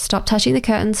conversation. Stop touching the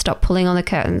curtains, stop pulling on the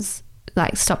curtains,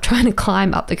 like stop trying to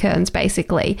climb up the curtains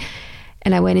basically.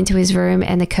 And I went into his room,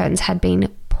 and the curtains had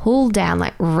been pulled down,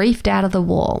 like reefed out of the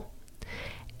wall.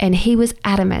 And he was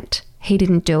adamant he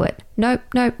didn't do it. Nope.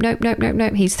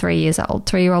 He's 3 years old.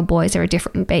 3-year-old boys are a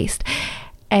different beast.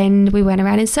 And we went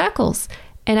around in circles,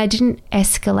 and I didn't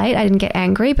escalate. I didn't get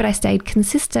angry, but I stayed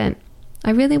consistent.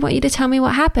 I really want you to tell me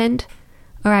what happened.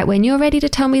 All right, when you're ready to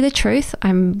tell me the truth,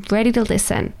 I'm ready to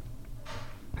listen.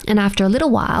 And after a little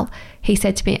while, he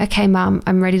said to me, okay, Mum,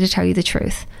 I'm ready to tell you the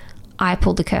truth. I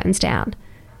pulled the curtains down.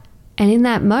 And in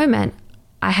that moment,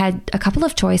 I had a couple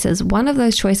of choices. One of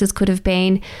those choices could have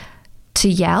been to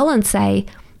yell and say,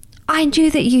 I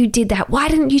knew that you did that. Why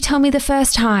didn't you tell me the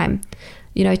first time?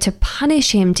 You know, to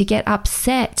punish him, to get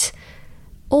upset.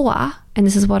 Or, and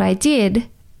this is what I did,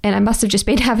 and I must have just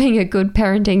been having a good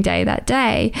parenting day that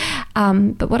day.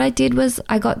 But what I did was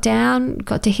I got down,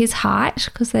 got to his height,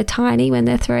 because they're tiny when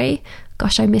they're 3.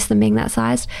 Gosh, I miss them being that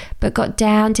size. But got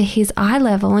down to his eye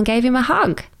level and gave him a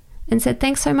hug and said,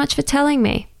 thanks so much for telling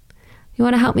me. You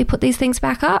want to help me put these things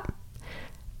back up?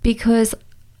 Because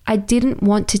I didn't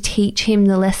want to teach him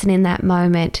the lesson in that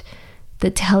moment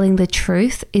that telling the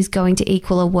truth is going to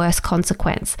equal a worse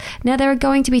consequence. Now, there are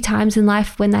going to be times in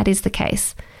life when that is the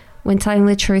case. when telling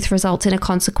the truth results in a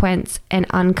consequence and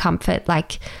uncomfort,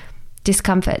 like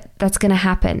discomfort, that's going to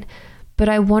happen. But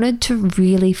I wanted to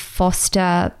really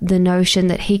foster the notion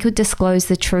that he could disclose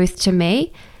the truth to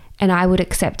me and I would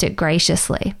accept it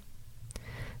graciously.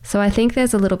 So I think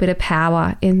there's a little bit of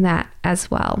power in that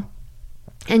as well.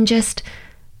 And just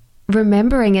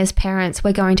remembering as parents,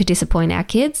 we're going to disappoint our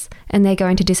kids and they're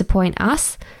going to disappoint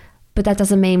us, but that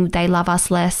doesn't mean they love us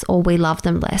less or we love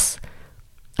them less.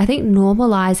 I think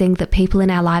normalizing that people in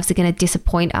our lives are going to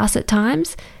disappoint us at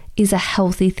times is a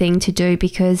healthy thing to do,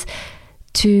 because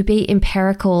to be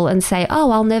empirical and say,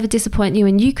 oh, I'll never disappoint you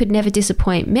and you could never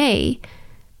disappoint me,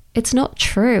 it's not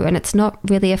true, and it's not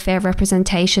really a fair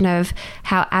representation of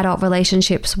how adult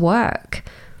relationships work.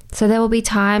 So there will be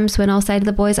times when I'll say to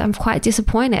the boys, I'm quite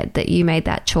disappointed that you made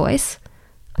that choice.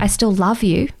 I still love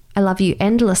you. I love you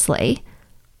endlessly,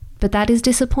 but that is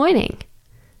disappointing.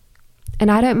 And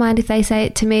I don't mind if they say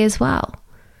it to me as well.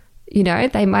 You know,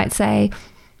 they might say,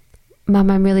 Mum,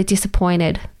 I'm really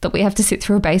disappointed that we have to sit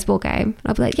through a baseball game.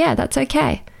 I'll be like, yeah, that's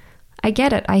okay. I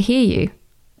get it. I hear you.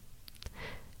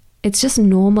 It's just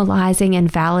normalizing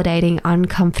and validating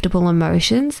uncomfortable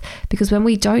emotions, because when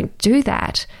we don't do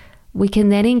that, we can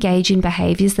then engage in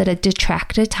behaviors that are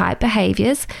detractor type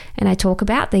behaviors. And I talk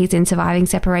about these in Surviving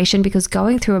Separation, because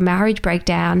going through a marriage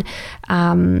breakdown,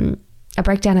 a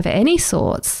breakdown of any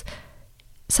sorts,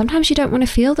 sometimes you don't want to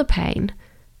feel the pain.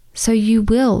 So you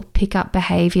will pick up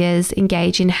behaviors,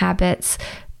 engage in habits,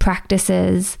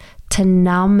 practices to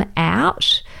numb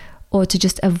out or to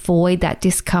just avoid that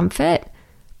discomfort.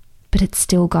 But it's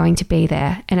still going to be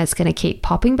there, and it's going to keep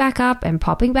popping back up and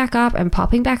popping back up and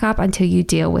popping back up until you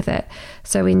deal with it.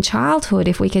 So in childhood,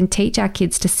 if we can teach our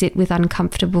kids to sit with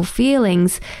uncomfortable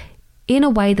feelings in a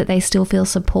way that they still feel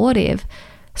supported,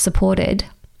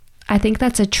 I think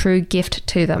that's a true gift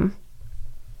to them.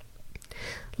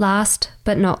 Last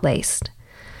but not least,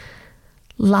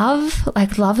 love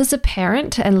as a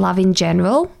parent and love in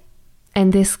general,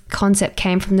 and this concept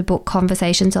came from the book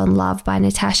Conversations on Love by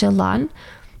Natasha Lunn.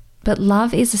 But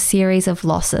love is a series of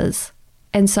losses,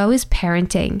 and so is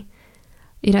parenting.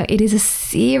 You know, it is a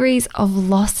series of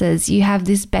losses. You have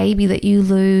this baby that you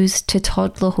lose to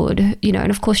toddlerhood, you know, and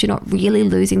of course you're not really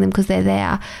losing them because they're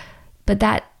there. But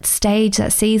that stage,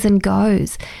 that season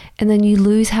goes, and then you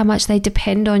lose how much they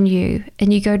depend on you,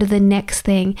 and you go to the next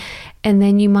thing, and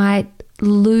then you might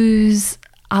lose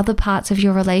other parts of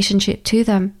your relationship to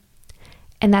them.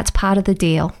 And that's part of the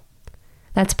deal.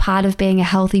 That's part of being a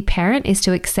healthy parent, is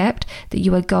to accept that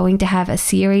you are going to have a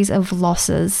series of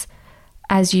losses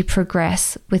as you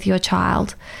progress with your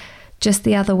child. Just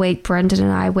the other week, Brendan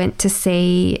and I went to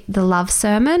see The Love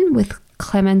Sermon with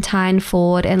Clementine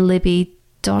Ford and Libby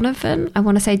Donovan. I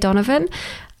want to say Donovan.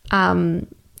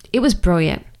 It was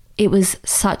brilliant. It was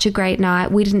such a great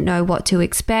night. We didn't know what to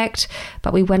expect,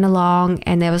 but we went along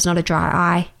and there was not a dry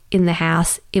eye in the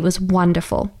house. It was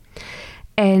wonderful.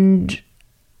 And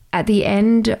at the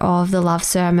end of the Love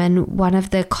Sermon, one of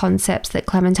the concepts that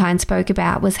Clementine spoke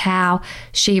about was how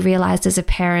she realized as a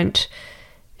parent,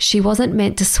 she wasn't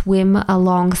meant to swim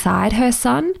alongside her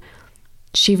son.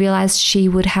 She realized she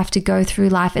would have to go through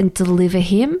life and deliver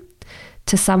him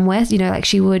to somewhere, you know, like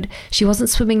she wasn't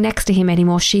swimming next to him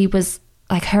anymore. She was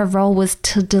like, her role was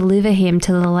to deliver him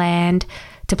to the land,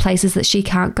 to places that she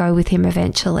can't go with him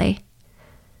eventually.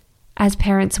 As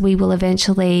parents, we will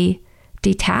eventually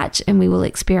detach and we will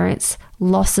experience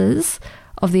losses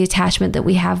of the attachment that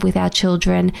we have with our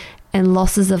children and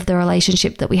losses of the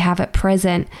relationship that we have at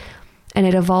present, and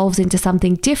it evolves into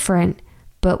something different,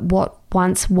 but what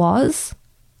once was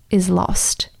is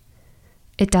lost.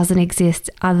 It doesn't exist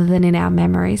other than in our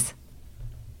memories.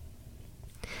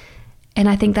 And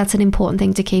I think that's an important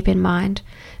thing to keep in mind,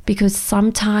 because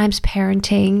sometimes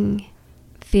parenting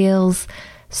feels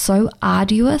so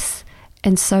arduous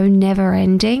and so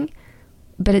never-ending,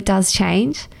 but it does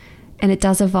change and it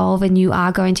does evolve, and you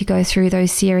are going to go through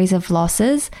those series of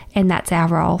losses, and that's our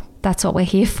role. That's what we're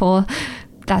here for.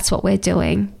 That's what we're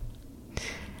doing.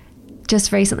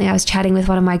 Just recently I was chatting with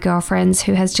one of my girlfriends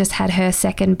who has just had her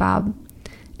second bub,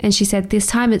 and she said this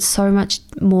time it's so much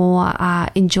more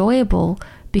enjoyable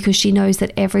because she knows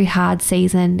that every hard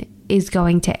season is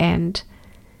going to end.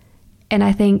 And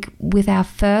I think with our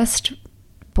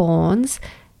firstborns,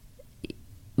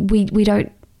 we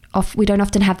don't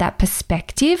often have that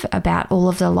perspective about all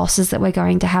of the losses that we're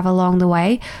going to have along the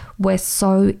way. We're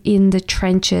so in the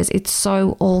trenches. It's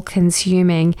so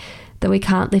all-consuming that we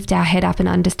can't lift our head up and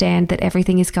understand that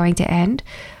everything is going to end.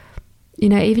 You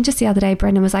know, even just the other day,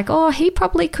 Brendan was like, oh, he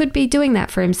probably could be doing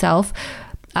that for himself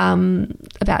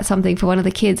about something for one of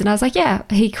the kids. And I was like, yeah,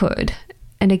 he could.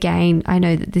 And again, I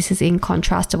know that this is in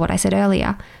contrast to what I said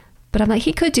earlier, But I'm like,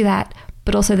 he could do that.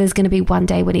 But also there's going to be one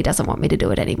day when he doesn't want me to do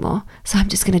it anymore. So I'm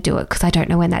just going to do it because I don't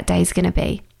know when that day is going to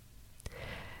be.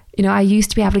 You know, I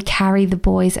used to be able to carry the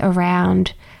boys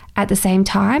around at the same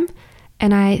time,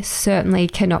 and I certainly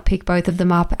cannot pick both of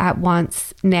them up at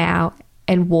once now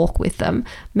and walk with them.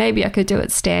 Maybe I could do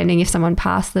it standing if someone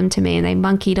passed them to me and they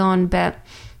monkeyed on, but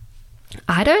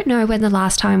I don't know when the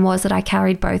last time was that I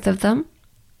carried both of them.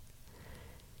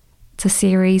 It's a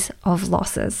series of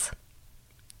losses.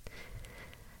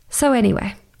 So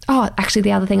anyway, actually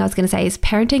the other thing I was going to say is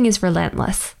parenting is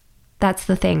relentless. That's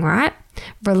the thing, right?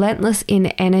 Relentless in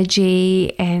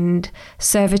energy and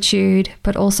servitude,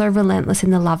 but also relentless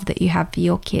in the love that you have for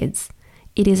your kids.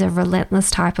 It is a relentless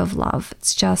type of love.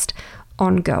 It's just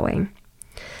ongoing.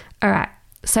 All right.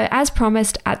 So as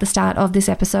promised at the start of this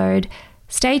episode,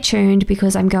 stay tuned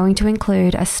because I'm going to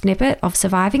include a snippet of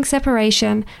Surviving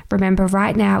Separation. Remember,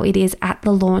 right now it is at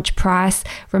the launch price.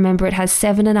 Remember, it has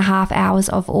 7.5 hours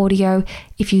of audio.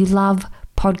 If you love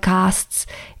podcasts,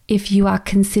 if you are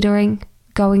considering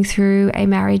going through a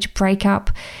marriage breakup,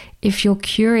 if you're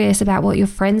curious about what your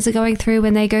friends are going through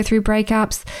when they go through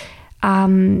breakups,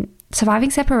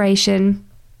 Surviving Separation,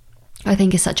 I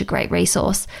think, is such a great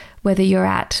resource. Whether you're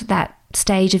at that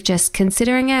stage of just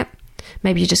considering it,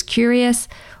 maybe you're just curious,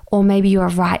 or maybe you are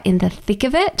right in the thick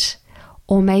of it,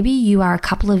 or maybe you are a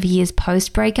couple of years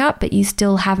post-breakup, but you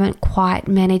still haven't quite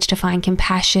managed to find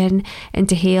compassion and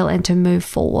to heal and to move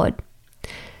forward.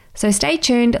 So stay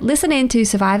tuned, listen in to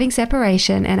Surviving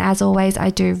Separation, and as always, I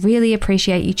do really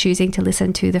appreciate you choosing to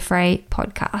listen to the Frey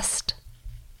podcast.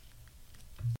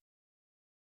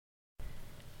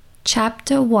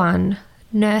 Chapter 1: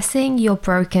 Nursing Your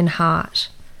Broken Heart.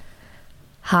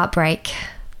 Heartbreak.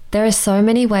 There are so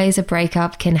many ways a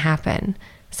breakup can happen.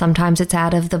 Sometimes it's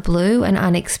out of the blue and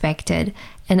unexpected,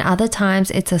 and other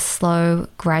times it's a slow,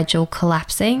 gradual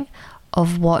collapsing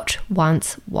of what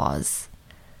once was.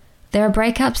 There are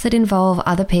breakups that involve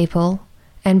other people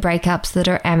and breakups that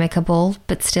are amicable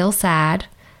but still sad.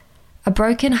 A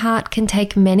broken heart can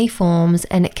take many forms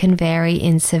and it can vary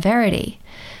in severity.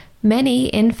 Many,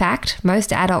 in fact,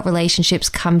 most adult relationships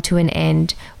come to an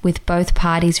end with both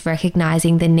parties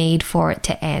recognizing the need for it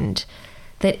to end,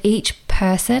 that each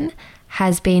person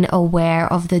has been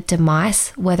aware of the demise,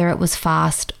 whether it was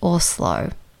fast or slow.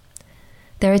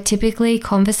 There are typically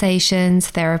conversations,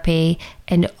 therapy,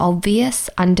 and obvious,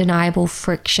 undeniable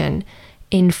friction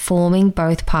informing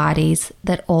both parties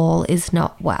that all is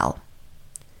not well.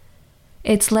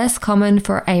 It's less common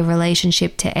for a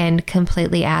relationship to end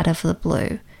completely out of the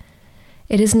blue.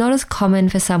 It is not as common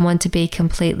for someone to be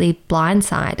completely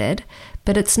blindsided,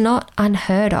 but it's not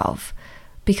unheard of,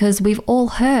 because we've all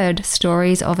heard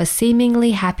stories of a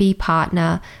seemingly happy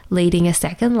partner leading a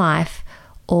second life,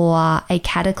 or a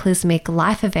cataclysmic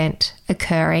life event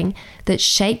occurring that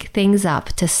shake things up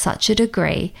to such a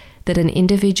degree that an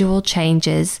individual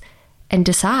changes and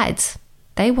decides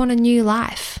they want a new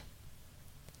life.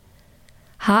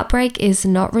 Heartbreak is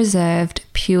not reserved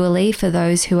purely for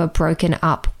those who are broken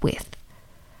up with.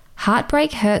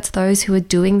 Heartbreak hurts those who are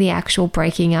doing the actual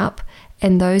breaking up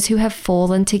and those who have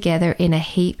fallen together in a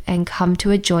heap and come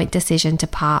to a joint decision to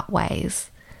part ways.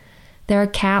 There are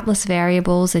countless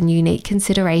variables and unique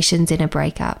considerations in a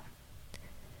breakup.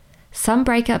 Some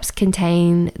breakups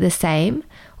contain the same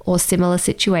or similar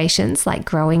situations like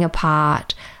growing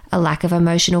apart, a lack of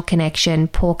emotional connection,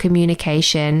 poor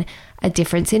communication, a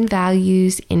difference in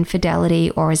values,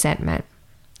 infidelity, or resentment.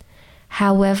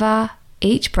 However,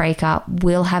 each breakup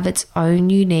will have its own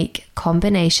unique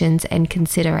combinations and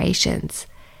considerations.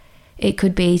 It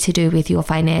could be to do with your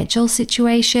financial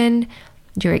situation,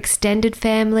 your extended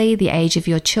family, the age of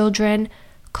your children,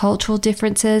 cultural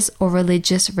differences, or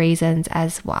religious reasons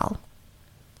as well.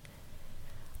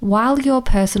 While your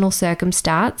personal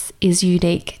circumstance is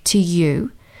unique to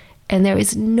you, and there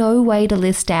is no way to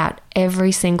list out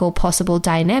every single possible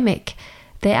dynamic,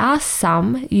 there are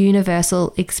some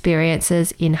universal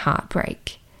experiences in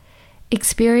heartbreak.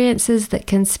 Experiences that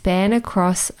can span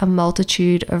across a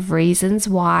multitude of reasons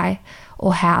why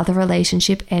or how the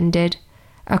relationship ended,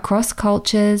 across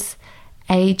cultures,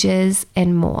 ages,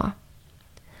 and more.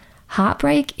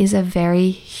 Heartbreak is a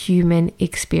very human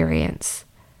experience.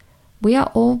 We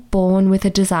are all born with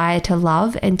a desire to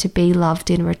love and to be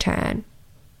loved in return.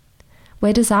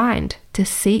 We're designed to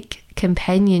seek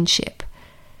companionship.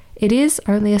 It is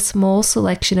only a small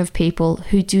selection of people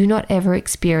who do not ever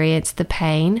experience the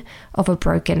pain of a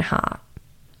broken heart.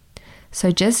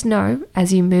 So just know,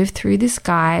 as you move through this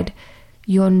guide,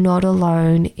 you're not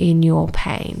alone in your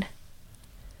pain.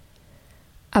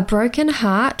 A broken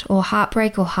heart, or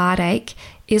heartbreak or heartache,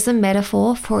 is a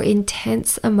metaphor for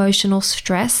intense emotional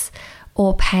stress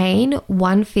or pain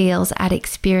one feels at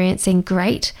experiencing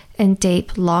great and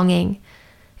deep longing.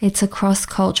 It's a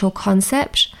cross-cultural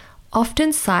concept,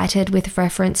 often cited with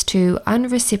reference to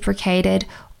unreciprocated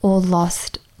or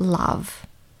lost love.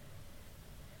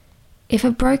 If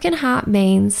a broken heart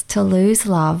means to lose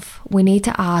love, we need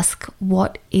to ask,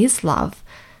 what is love?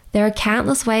 There are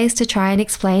countless ways to try and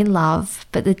explain love,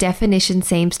 but the definition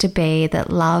seems to be that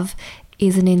love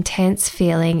is an intense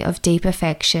feeling of deep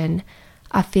affection,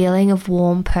 a feeling of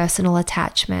warm personal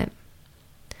attachment.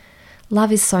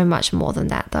 Love is so much more than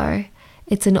that though.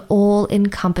 It's an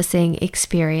all-encompassing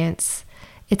experience.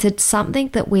 It's something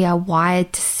that we are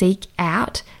wired to seek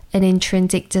out, an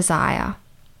intrinsic desire.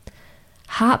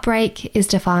 Heartbreak is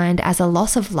defined as a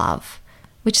loss of love,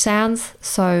 which sounds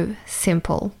so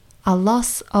simple. A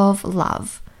loss of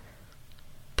love.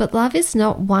 But love is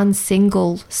not one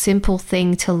single simple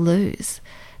thing to lose,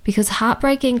 because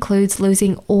heartbreak includes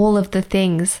losing all of the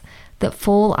things that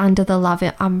fall under the love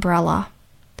umbrella.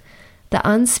 The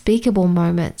unspeakable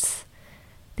moments,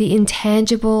 the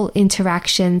intangible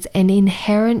interactions and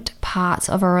inherent parts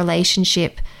of a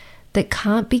relationship that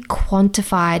can't be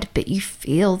quantified, but you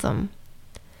feel them.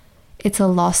 It's a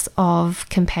loss of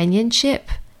companionship,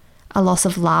 a loss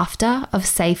of laughter, of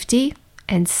safety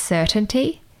and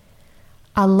certainty,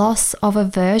 a loss of a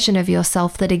version of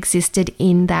yourself that existed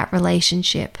in that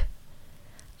relationship,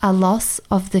 a loss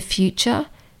of the future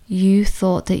you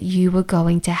thought that you were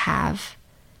going to have.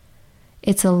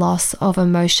 It's a loss of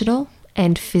emotional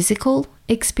and physical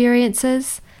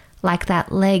experiences, like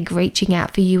that leg reaching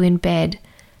out for you in bed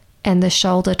and the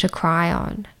shoulder to cry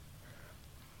on.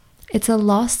 It's a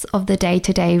loss of the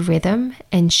day-to-day rhythm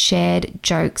and shared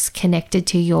jokes connected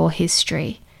to your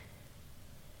history.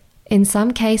 In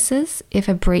some cases, if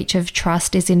a breach of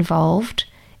trust is involved,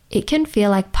 it can feel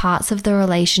like parts of the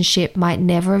relationship might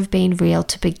never have been real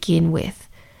to begin with.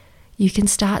 You can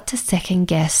start to second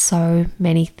guess so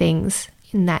many things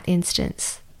in that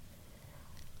instance.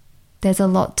 There's a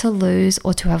lot to lose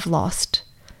or to have lost.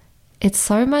 It's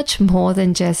so much more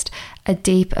than just a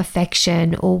deep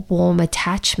affection or warm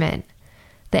attachment.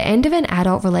 The end of an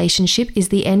adult relationship is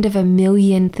the end of a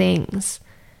million things.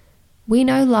 We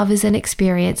know love is an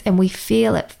experience and we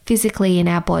feel it physically in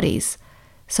our bodies.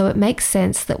 So it makes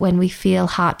sense that when we feel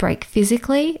heartbreak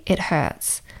physically, it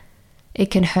hurts. It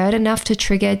can hurt enough to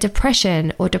trigger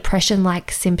depression or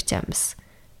depression-like symptoms.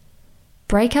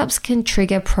 Breakups can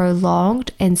trigger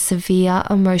prolonged and severe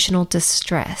emotional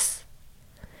distress.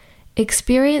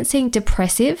 Experiencing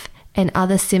depressive and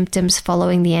other symptoms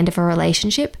following the end of a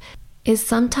relationship is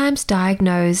sometimes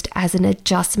diagnosed as an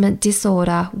adjustment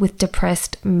disorder with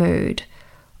depressed mood,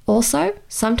 also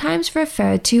sometimes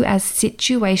referred to as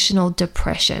situational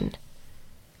depression.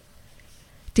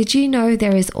 Did you know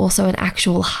there is also an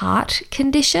actual heart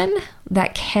condition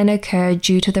that can occur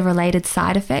due to the related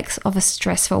side effects of a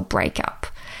stressful breakup?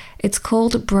 It's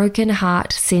called broken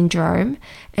heart syndrome,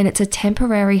 and it's a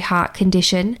temporary heart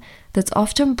condition that's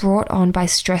often brought on by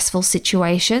stressful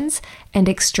situations and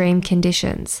extreme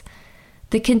conditions.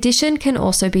 The condition can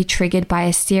also be triggered by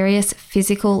a serious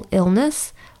physical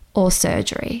illness or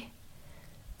surgery.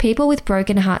 People with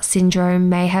broken heart syndrome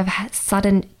may have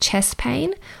sudden chest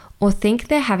pain or think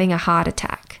they're having a heart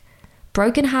attack.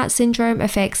 Broken heart syndrome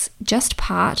affects just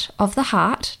part of the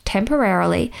heart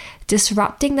temporarily,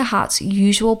 disrupting the heart's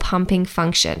usual pumping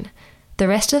function. The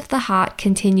rest of the heart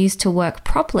continues to work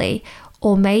properly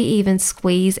or may even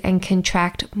squeeze and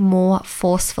contract more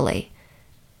forcefully.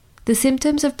 The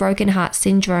symptoms of broken heart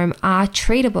syndrome are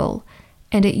treatable,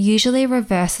 and it usually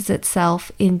reverses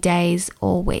itself in days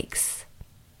or weeks.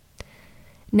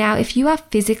 Now, if you are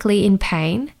physically in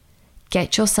pain,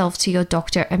 get yourself to your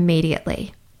doctor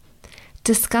immediately.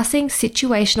 Discussing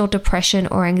situational depression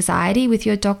or anxiety with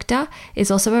your doctor is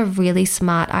also a really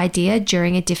smart idea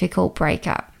during a difficult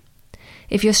breakup.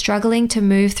 If you're struggling to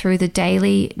move through the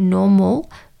daily normal,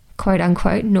 quote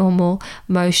unquote, normal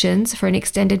motions for an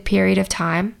extended period of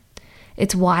time,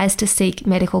 it's wise to seek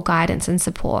medical guidance and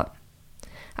support.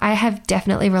 I have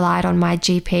definitely relied on my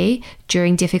GP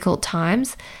during difficult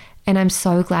times, and I'm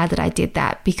so glad that I did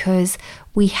that, because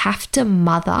we have to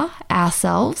mother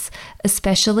ourselves,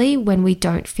 especially when we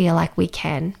don't feel like we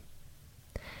can.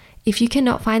 If you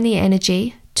cannot find the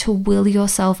energy to will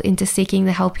yourself into seeking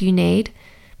the help you need,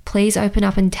 please open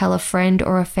up and tell a friend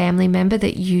or a family member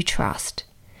that you trust.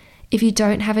 If you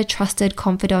don't have a trusted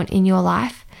confidant in your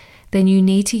life, then you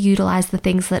need to utilize the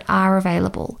things that are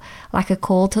available, like a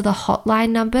call to the hotline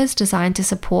numbers designed to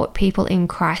support people in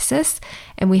crisis,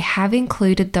 and we have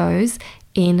included those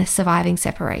in Surviving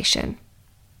Separation.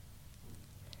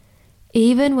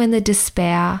 Even when the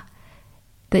despair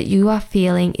that you are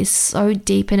feeling is so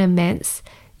deep and immense,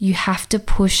 you have to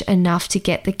push enough to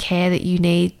get the care that you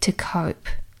need to cope.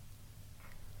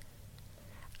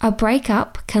 A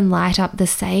breakup can light up the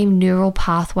same neural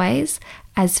pathways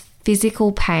as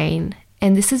physical pain,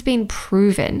 and this has been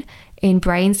proven in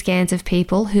brain scans of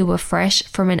people who were fresh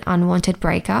from an unwanted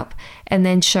breakup and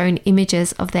then shown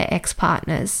images of their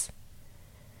ex-partners.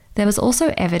 There was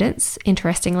also evidence,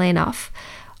 interestingly enough,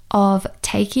 of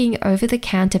taking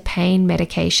over-the-counter pain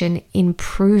medication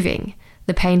improving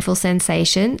the painful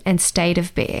sensation and state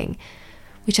of being,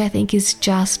 which I think is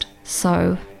just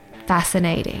so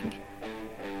fascinating.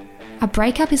 A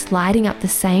breakup is lighting up the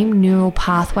same neural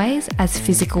pathways as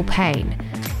physical pain.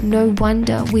 No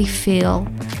wonder we feel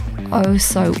oh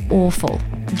so awful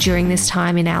during this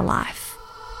time in our life.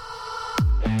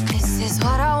 This is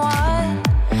what I want,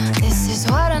 this is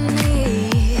what I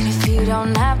need. If you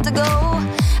don't have to go,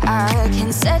 I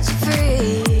can set you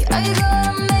free. Are you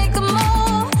gonna make a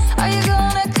move? Are you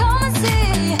gonna come and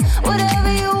see?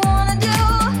 Whatever you wanna do,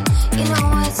 you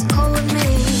know it's cool with me.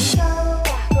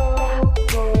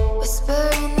 Whisper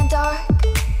in the dark,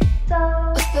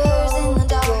 whispers in the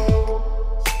dark.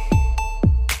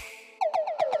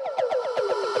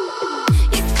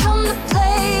 You come to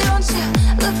play, don't you?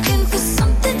 Looking for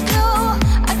something new.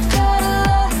 I got a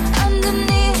lot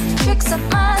underneath, tricks up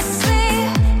my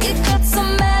sleeve. You got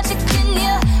some magic in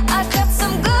you, I got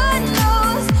some good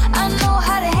news. I know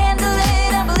how to handle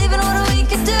it, I believe in what we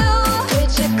can do.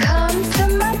 Would you come to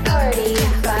my party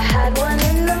if I had one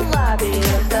in the lobby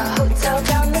of the hotel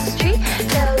down the street?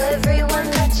 Tell everyone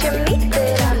that you meet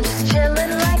that I'm just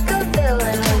chilling like a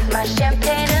villain with my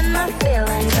champagne and my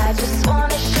feelings. I just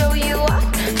wanna show you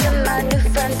off to my new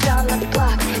friends down the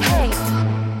block. Hey,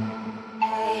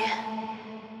 hey.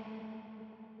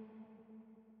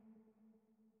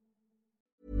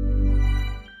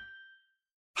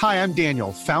 Hi, I'm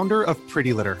Daniel, founder of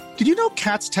Pretty Litter. Did you know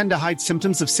cats tend to hide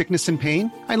symptoms of sickness and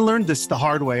pain? I learned this the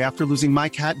hard way after losing my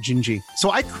cat, Gingy. So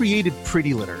I created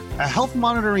Pretty Litter, a health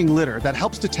monitoring litter that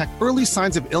helps detect early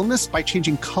signs of illness by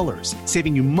changing colors,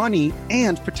 saving you money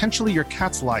and potentially your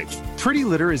cat's life. Pretty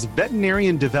Litter is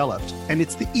veterinarian developed, and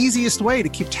it's the easiest way to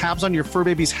keep tabs on your fur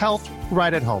baby's health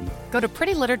right at home. Go to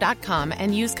prettylitter.com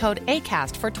and use code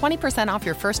ACAST for 20% off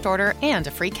your first order and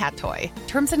a free cat toy.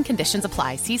 Terms and conditions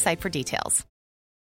apply. See site for details.